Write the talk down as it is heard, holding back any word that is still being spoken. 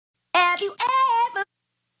Have you ever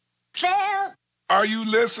felt? Are you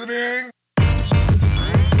listening?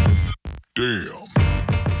 Damn.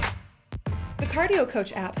 The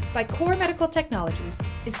CardioCoach app by KORR Medical Technologies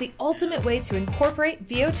is the ultimate way to incorporate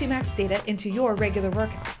VO2 Max data into your regular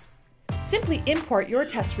workouts. Simply import your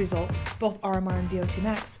test results, both RMR and VO2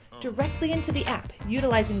 Max, directly into the app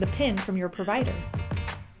utilizing the PIN from your provider.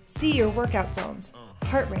 See your workout zones,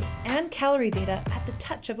 heart rate, and calorie data at the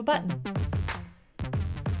touch of a button.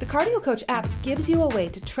 The CardioCoach app gives you a way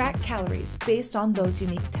to track calories based on those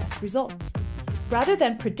unique test results. Rather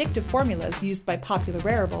than predictive formulas used by popular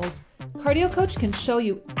wearables, CardioCoach can show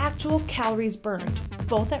you actual calories burned,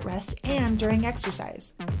 both at rest and during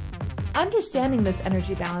exercise. Understanding this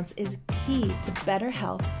energy balance is key to better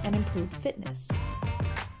health and improved fitness.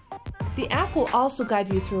 The app will also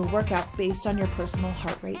guide you through a workout based on your personal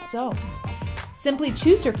heart rate zones. Simply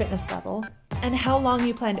choose your fitness level and how long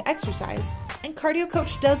you plan to exercise, and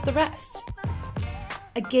CardioCoach does the rest.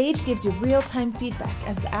 A gauge gives you real-time feedback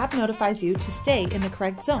as the app notifies you to stay in the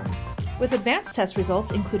correct zone. With advanced test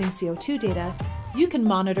results, including CO2 data, you can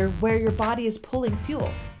monitor where your body is pulling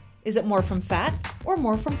fuel. Is it more from fat or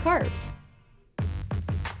more from carbs?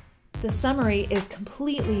 The summary is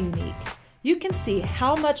completely unique. You can see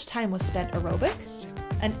how much time was spent aerobic,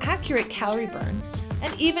 an accurate calorie burn,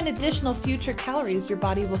 and even additional future calories your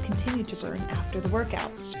body will continue to burn after the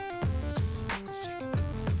workout.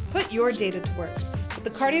 Put your data to work with the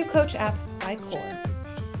CardioCoach app by KORR.